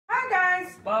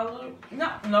guys.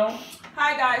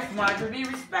 Hi guys, Marjorie, be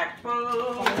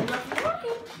respectful.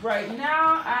 Right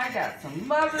now, I got some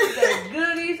Mother's Day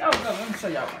goodies. Oh, no, let me show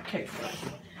y'all my cake first.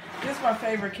 This is my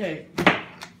favorite cake.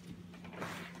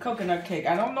 Coconut cake.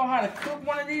 I don't know how to cook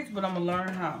one of these, but I'm going to learn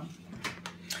how.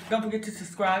 Don't forget to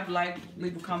subscribe, like,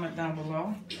 leave a comment down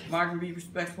below. Marjorie, be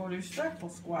respectful, the respectful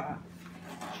squad.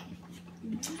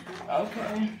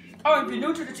 Okay. Oh, if you're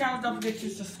new to the channel, don't forget to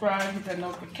subscribe, hit that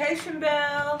notification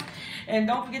bell. And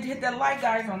don't forget to hit that like,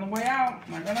 guys, on the way out.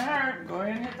 Not gonna hurt. Go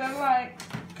ahead and hit that like.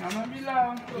 Comment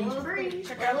below.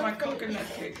 Check out my coconut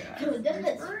cake, guys.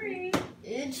 It's free.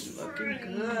 It's looking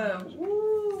good.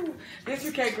 Woo. This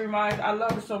cake I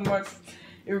love it so much.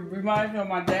 It reminds me of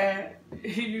my dad.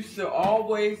 He used to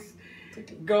always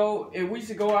go, and we used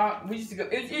to go out.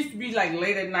 It used to be like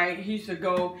late at night. He used to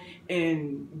go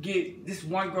and get this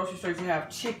one grocery store to have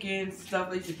chicken stuff.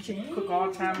 They used to cook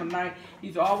all time of night. He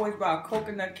used to always buy a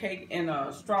coconut cake and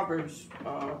a strawberry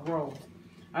roll.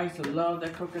 I used to love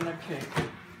that coconut cake.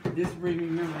 This brings me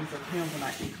memories of him when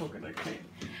I eat coconut cake.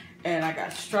 And I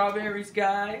got strawberries,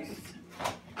 guys.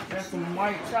 Got some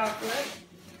white chocolate.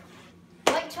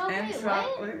 White chocolate? And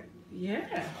chocolate. What?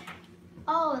 Yeah.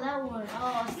 Oh, that one.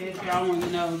 Oh, if y'all want to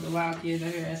know, the wild kids are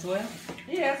here as well.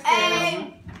 Yes.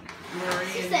 A. Marie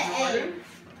She and said Jordan.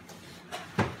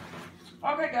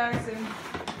 Okay, guys, and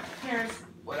here's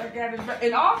what I got.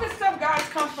 And all this stuff, guys,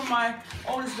 comes from my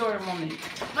oldest daughter, Monique.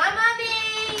 My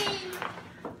mommy!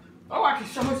 Oh, I can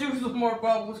show you some more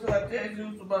bubbles because I did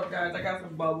use some bubbles, guys. I got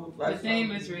some bubbles. The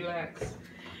theme is relax.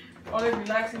 Oh, they're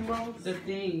relaxing bubbles? The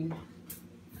theme.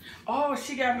 Oh,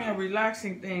 she got me a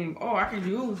relaxing theme. Oh, I can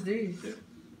use these.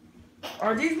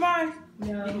 Are these mine?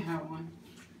 No. You can have one.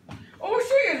 Oh,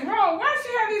 she is wrong. Why she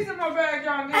have these in my bag,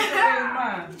 y'all? These is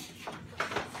mine.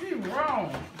 She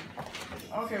wrong.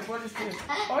 Okay, what is this?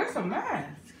 Oh, it's a mask.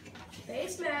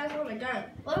 Face mask. Oh my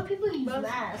god. What do people use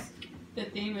masks? The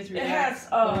theme is It relax. has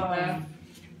stuff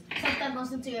that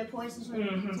goes into your pores when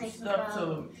you take stuff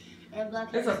some and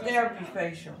black. It's a therapy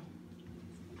facial.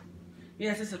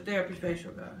 Yes, it's a therapy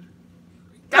facial, guys.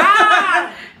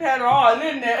 Ah! Had her all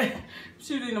in there.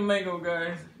 She's in the mango,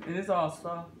 guys, and it's all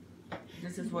soft.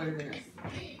 This is what it is.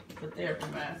 The therapy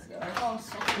mask, guys. Oh,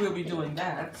 we'll be doing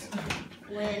that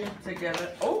when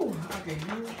together. Oh, I can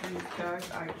use these, guys.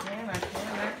 I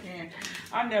can.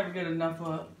 I never get enough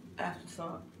of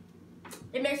afterthought.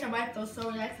 It makes your life go so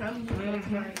relaxed. I'm No,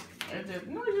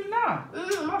 you're not. My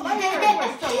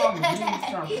life was so long to use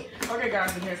something. Okay,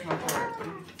 guys, and here's my card.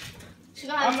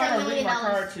 I'm not going to read my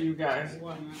card to you guys.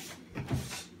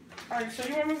 Alright, so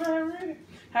you want me to go ahead and read it?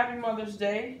 Happy Mother's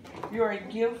Day. You are a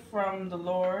gift from the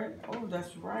Lord. Oh,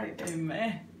 that's right.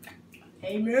 Amen.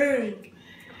 Amen.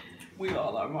 We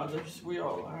all are mothers. We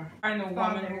all are. I'm a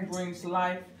woman who brings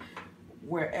life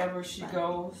wherever she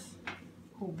goes,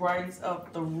 who brightens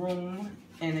up the room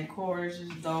and encourages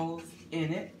those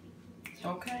in it.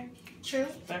 Okay? True.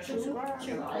 That's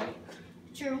right.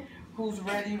 True. Who's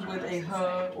ready with a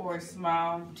hug or a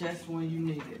smile just when you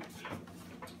need it.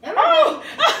 Oh!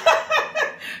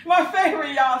 My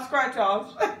favorite, y'all, scratch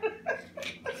offs.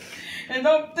 And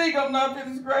don't think I'm not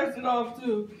going to scratch it off,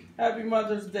 too. Happy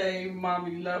Mother's Day,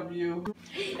 Mommy, love you.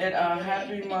 And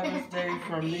happy Mother's Day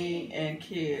from me and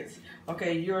kids.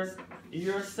 Okay,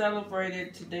 you're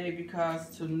celebrated today because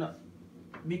to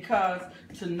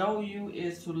know you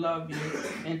is to love you,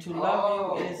 and to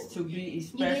love you is to be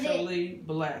especially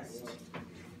blessed.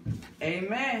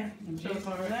 Amen. In Jesus'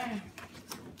 name.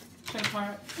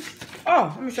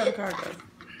 Oh, let me show the card, guys.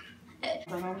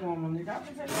 I'm woman.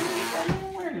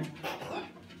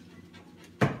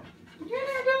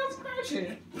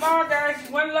 No, guys,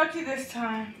 wasn't lucky this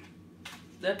time.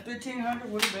 That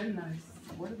 1,500 would have been nice.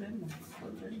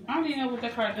 I don't even know what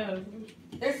that card does.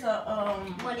 It's a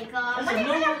Money card. It's a new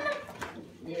one.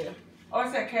 Yeah. Oh,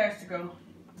 it's that cash to go.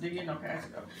 Do you know cash to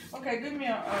go? Okay, give me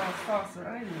a saucer.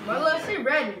 I didn't. My little shit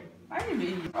ready. I didn't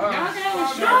eat. Y'all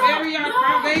got strawberry on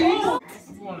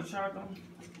crybaby. You want to try them?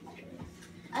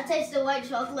 I tasted white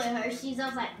chocolate Hershey's. I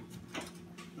was like,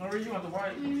 Marie, you want the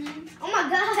white? oh my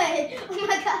god. Oh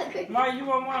my god. Marie, you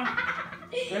want one?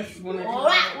 That's when they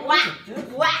Whack.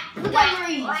 Look at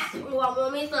Marie's. Look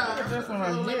at this one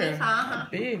right here. How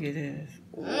big it is.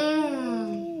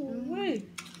 Wait.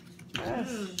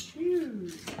 That's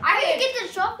huge. I didn't get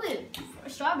the chocolate.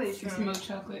 Strawberry. It's milk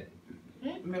chocolate.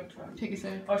 Milk chocolate. Pick a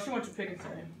save. Oh, she wants to pick and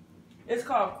save. It's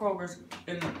called Kroger's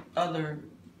in other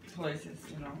places,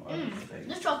 you know. Other states.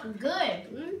 This chocolate's good.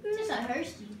 It's a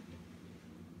Hershey.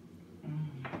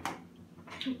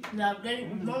 Now,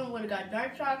 Mom would have got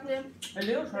dark chocolate. It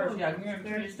is Hershey. I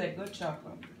guarantee it's that good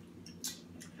chocolate.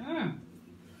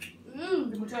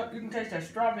 You can taste that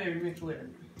strawberry mixed with it.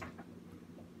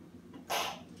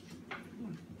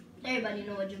 Everybody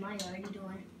know what Jemima already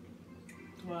doing.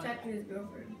 What? Checking his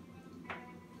girlfriend.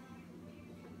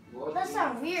 That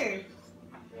sounds weird.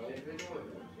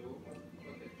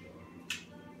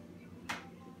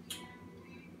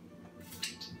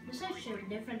 This actually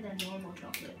different than normal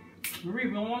chocolate. Marie,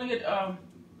 we don't want to get Oh,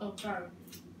 sorry.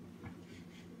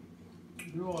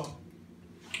 you all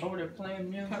over there playing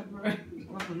music.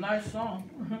 That's a nice song.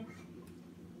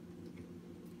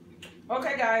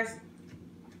 Okay, guys.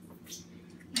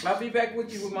 I'll be back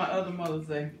with you with my other Mother's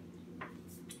Day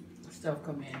stuff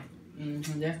come in.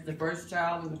 That's the first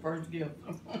child and the first gift.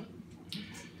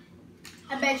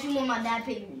 I bet you when my dad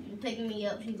picking me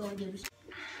up, he's gonna give us.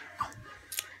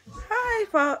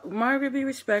 Hi, Margaret Be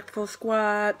Respectful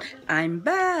Squad. I'm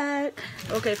back.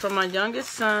 Okay, for my youngest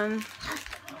son,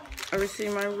 I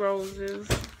received my roses.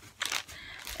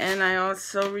 And I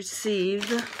also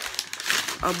received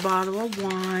a bottle of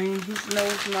wine. He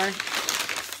knows my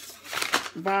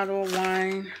bottle of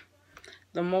wine.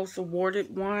 The most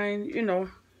awarded wine. You know,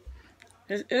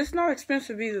 it's not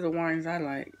expensive either, the wines I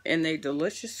like. And they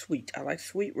delicious sweet. I like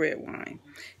sweet red wine.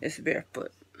 It's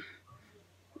Barefoot.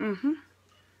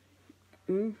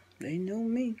 They know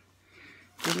me.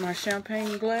 With my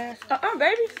champagne glass.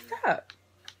 Baby, stop.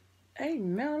 Hey,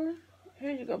 Melanie.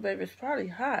 Here you go, baby. It's probably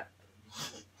hot.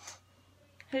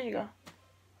 Here you go.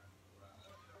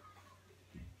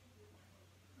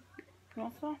 You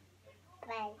want some?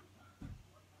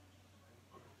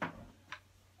 Bye.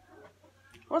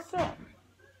 What's that?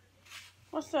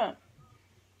 What's that?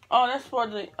 Oh, that's for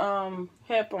the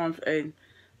headphones, Aiden.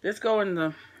 Let's go in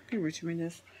the... Can you reach me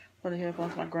this? For the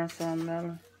headphones, my grandson,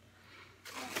 Melanie.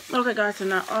 Okay, guys,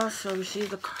 and I also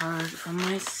received a card from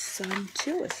my son,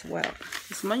 too, as well.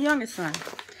 It's my youngest son.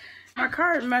 My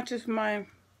card matches my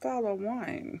bottle of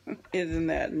wine. Isn't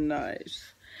that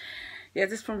nice? Yeah,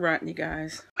 this is from Rodney,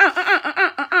 guys.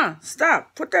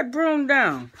 Stop. Put that broom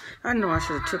down. I know I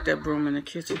should have took that broom in the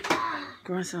kitchen.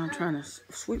 Grandson trying to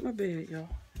sweep my bed, y'all.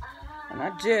 And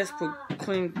I just put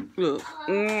clean, look.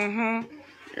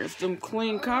 There's some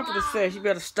clean comforter says you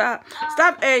better stop.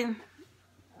 Stop, Aiden.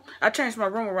 I changed my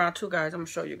room around too, guys. I'm going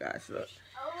to show you guys. Look.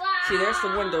 See, there's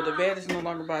the window. The bed is no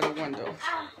longer by the window.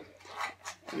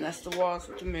 And that's the walls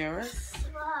with the mirrors.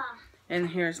 And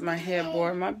here's my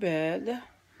headboard, my bed.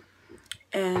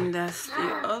 And that's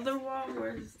the other wall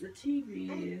where the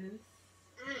TV is.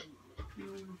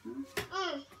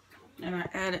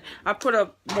 And I put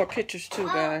up more pictures too,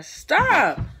 guys.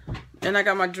 Stop! And I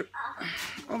got my,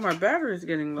 my battery's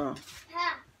getting low.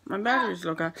 My battery's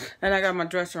low, guys. And I got my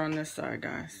dresser on this side,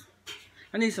 guys.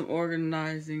 I need some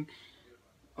organizing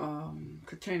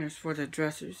containers for the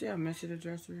dresser. You see how messy the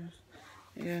dresser is?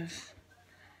 Yes.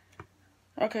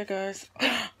 Okay, guys.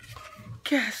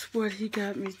 Guess what he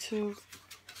got me too?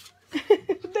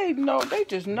 They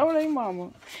just know they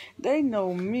mama. They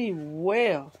know me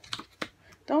well.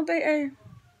 Don't they,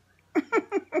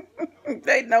 Aiden?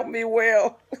 They know me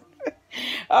well.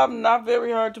 I'm not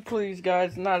very hard to please,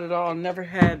 guys. Not at all. Never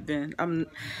have been. I'm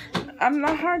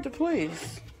not hard to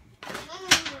please.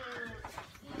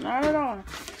 Not at all.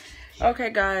 Okay,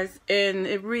 guys. And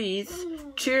it reads,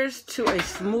 cheers to a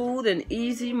smooth and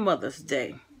easy Mother's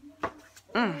Day.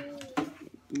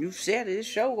 You said it. This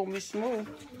show gonna be smooth.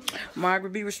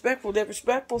 Margaret, be respectful. That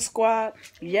respectful squad.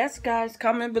 Yes, guys.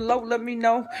 Comment below. Let me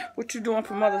know what you're doing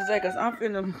for Mother's Day. Because I'm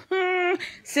finna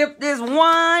sip this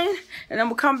wine. And I'm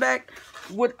going to come back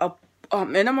with a...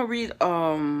 and I'm going to read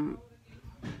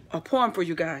a poem for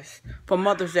you guys. For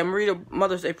Mother's Day. I'm going to read a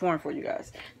Mother's Day poem for you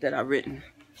guys that I've written.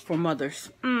 For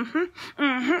mothers.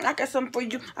 I got something for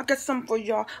you. I got something for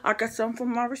y'all. I got something for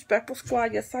my respectful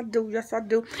squad. Yes, I do. Yes, I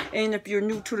do. And if you're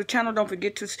new to the channel, don't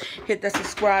forget to hit that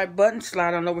subscribe button.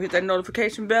 Slide on over, hit that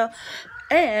notification bell.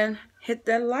 And hit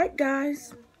that like,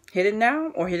 guys. Hit it now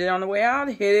or hit it on the way out.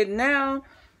 Hit it now.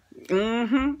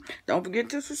 Don't forget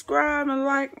to subscribe and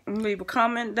like. And leave a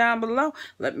comment down below.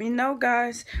 Let me know,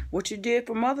 guys, what you did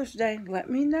for Mother's Day. Let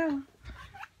me know.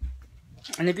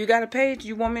 And if you got a page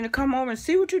you want me to come over and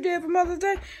see what you did for Mother's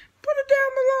Day, put it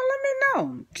down below. Let me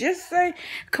know. Just say,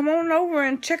 come on over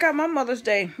and check out my Mother's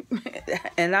Day.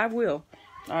 And I will.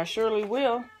 I surely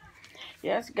will.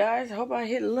 Yes, guys. I hope I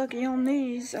hit lucky on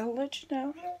these. I'll let you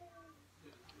know.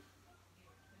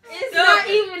 It's not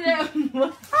even that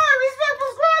much. Hi,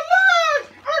 respectful squad.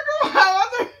 I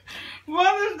do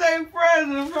Mother's Day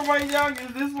present for my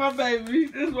youngest. This is my baby.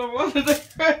 This is my Mother's Day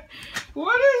present.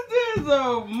 What is this?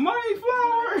 Money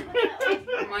flower?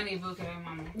 Money bouquet,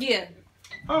 mama. Yeah.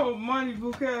 Oh, money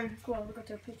bouquet. Come on, look at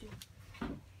your picture.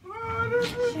 Oh,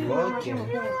 this is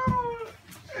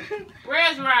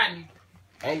Where's Rodney?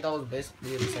 Ain't those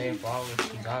basically the same flowers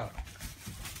she got?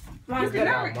 You They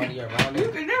got money around You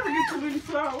it. can never get too many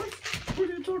flowers. What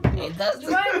are you talking about? It does.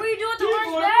 Right, what are you doing with the You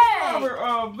orange want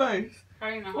bag? flower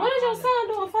vase. What is your son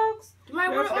doing, folks? Right,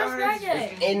 where the orange bag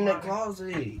at? In the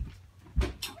closet.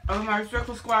 Oh, my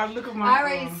circle squad, look at my... I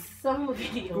already saw the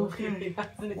video. Okay.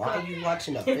 Why are you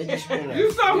watching a fidget spinner?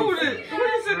 You saw who you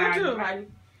sent it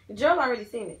to? Joe already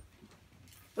seen it.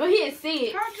 Well, he didn't see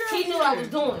it. He knew what I was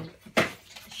doing.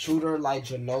 Shoot her like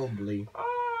Ginobili.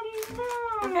 Oh,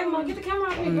 Okay, Mom, get the camera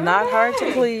off me. Not hard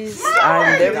to please.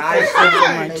 I'm very thankful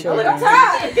for my children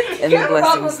and the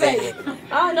blessings they give.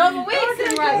 I don't know, but we ain't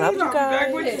sitting right. Love you guys.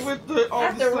 Back with the, all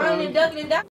After the running and ducking and ducking.